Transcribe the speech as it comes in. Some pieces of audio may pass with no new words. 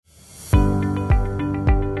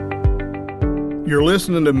You're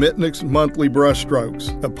listening to Mitnick's Monthly Brushstrokes,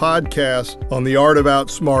 a podcast on the art of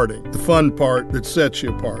outsmarting, the fun part that sets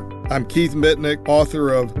you apart. I'm Keith Mitnick, author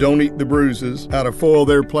of Don't Eat the Bruises, How to Foil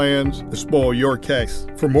Their Plans to Spoil Your Case.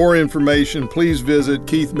 For more information, please visit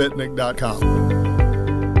keithmitnick.com.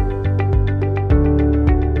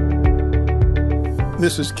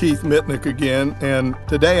 This is Keith Mitnick again, and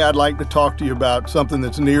today I'd like to talk to you about something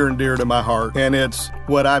that's near and dear to my heart, and it's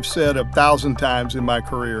what I've said 1,000 times in my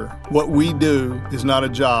career. What we do is not a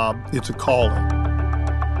job, it's a calling.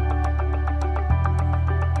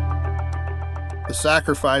 The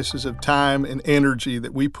sacrifices of time and energy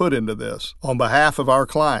that we put into this on behalf of our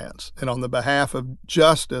clients and on the behalf of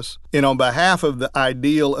justice and on behalf of the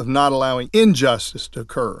ideal of not allowing injustice to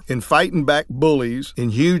occur in fighting back bullies in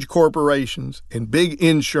huge corporations and big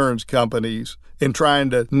insurance companies and trying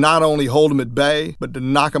to not only hold them at bay, but to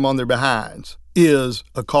knock them on their behinds is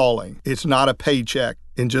a calling. It's not a paycheck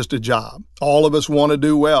and just a job. All of us want to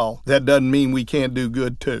do well. That doesn't mean we can't do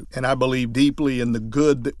good too. And I believe deeply in the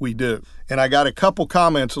good that we do. And I got a couple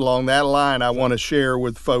comments along that line I want to share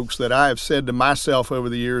with folks that I have said to myself over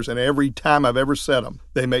the years, and every time I've ever said them,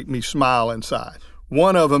 they make me smile inside.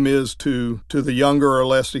 One of them is to the younger or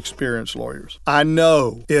less experienced lawyers. I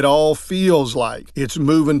know it all feels like it's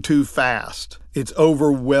moving too fast. It's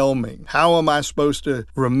overwhelming. How am I supposed to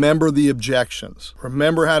remember the objections?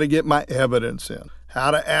 Remember how to get my evidence in?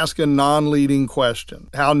 How to ask a non-leading question,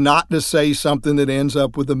 how not to say something that ends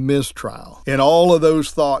up with a mistrial. And all of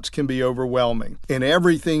those thoughts can be overwhelming. And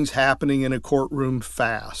everything's happening in a courtroom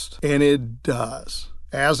fast. And it does.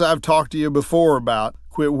 As I've talked to you before about,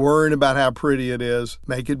 quit worrying about how pretty it is.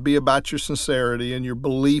 Make it be about your sincerity and your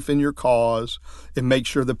belief in your cause, and make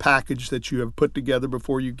sure the package that you have put together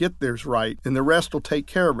before you get there is right, and the rest will take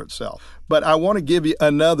care of itself. But I want to give you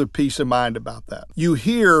another peace of mind about that. You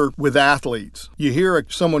hear with athletes, you hear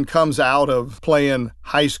someone comes out of playing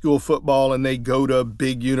high school football and they go to a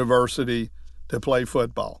big university to play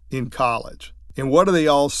football in college. And what do they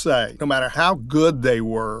all say? No matter how good they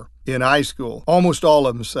were in high school, almost all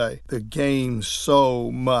of them say, the game's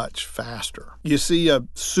so much faster. You see a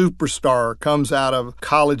superstar comes out of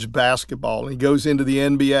college basketball and he goes into the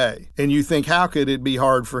NBA, and you think, how could it be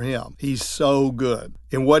hard for him? He's so good.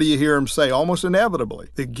 And what do you hear him say? Almost inevitably,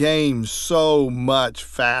 the game's so much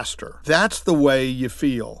faster. That's the way you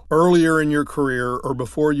feel earlier in your career or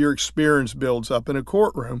before your experience builds up in a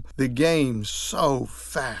courtroom. The game's so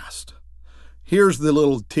fast. Here's the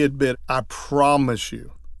little tidbit. I promise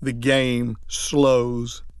you, the game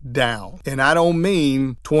slows down. And I don't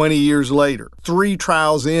mean 20 years later. 3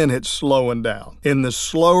 trials in, it's slowing down. And the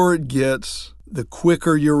slower it gets, the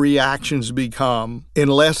quicker your reactions become, and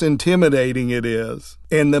less intimidating it is,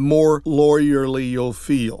 and the more lawyerly you'll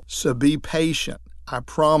feel. So be patient. I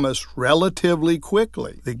promise, relatively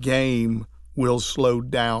quickly, the game will slow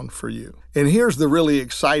down for you. And here's the really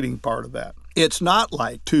exciting part of that. It's not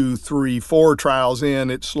like 2, 3, 4 trials in,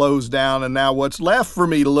 it slows down, and now what's left for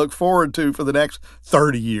me to look forward to for the next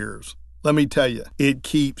 30 years? Let me tell you, it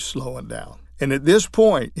keeps slowing down. And at this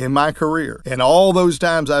point in my career, and all those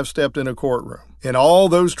times I've stepped in a courtroom, and all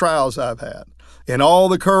those trials I've had, and all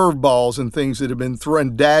the curveballs and things that have been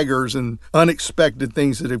thrown, daggers and unexpected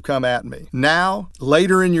things that have come at me. Now,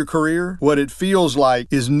 later in your career, what it feels like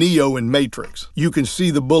is Neo in Matrix. You can see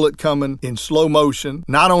the bullet coming in slow motion,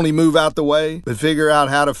 not only move out the way, but figure out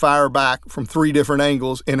how to fire back from 3 different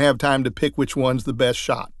angles and have time to pick which one's the best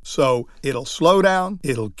shot. So it'll slow down,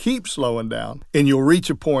 it'll keep slowing down, and you'll reach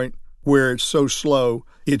a point where it's so slow,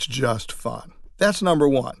 it's just fun. That's number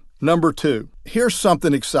 1. Number 2, here's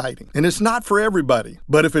something exciting, and it's not for everybody,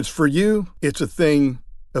 but if it's for you, it's a thing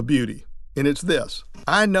of beauty, and it's this.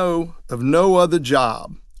 I know of no other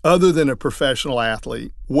job other than a professional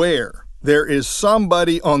athlete where there is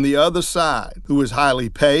somebody on the other side who is highly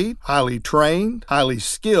paid, highly trained, highly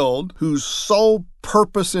skilled, whose sole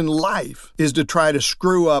purpose in life is to try to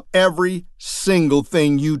screw up every single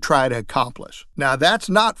thing you try to accomplish. Now, that's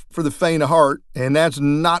not for the faint of heart, and that's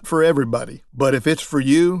not for everybody. But if it's for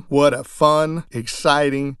you, what a fun,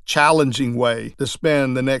 exciting, challenging way to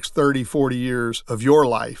spend the next 30, 40 years of your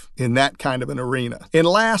life in that kind of an arena. And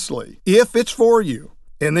lastly, if it's for you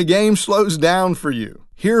and the game slows down for you,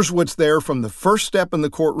 here's what's there from the first step in the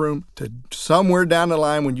courtroom to somewhere down the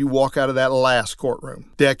line when you walk out of that last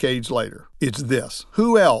courtroom, decades later. It's this.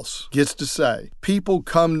 Who else gets to say, people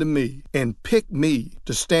come to me and pick me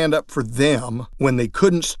to stand up for them when they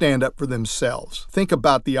couldn't stand up for themselves? Think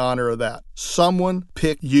about the honor of that. Someone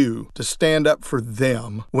picked you to stand up for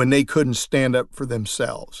them when they couldn't stand up for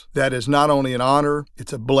themselves. That is not only an honor,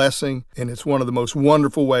 it's a blessing, and it's one of the most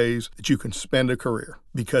wonderful ways that you can spend a career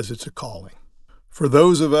because it's a calling. For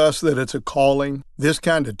those of us that it's a calling, this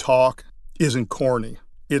kind of talk isn't corny.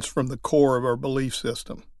 It's from the core of our belief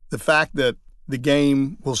system. The fact that the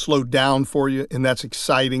game will slow down for you, and that's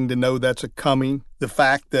exciting to know that's a coming. The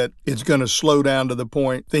fact that it's going to slow down to the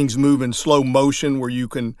point things move in slow motion where you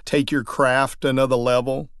can take your craft to another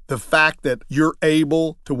level. The fact that you're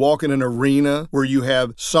able to walk in an arena where you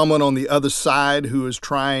have someone on the other side who is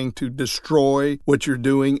trying to destroy what you're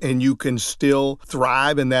doing, and you can still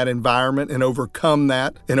thrive in that environment and overcome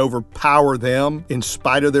that and overpower them in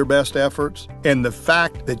spite of their best efforts. And the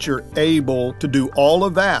fact that you're able to do all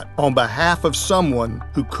of that on behalf of someone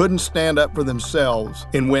who couldn't stand up for themselves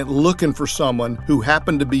and went looking for someone who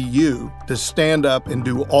happened to be you to stand up and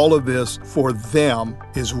do all of this for them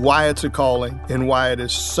is why it's a calling and why it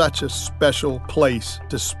is such a special place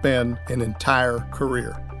to spend an entire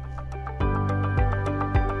career.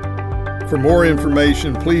 For more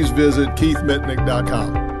information, please visit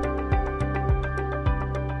keithmitnick.com.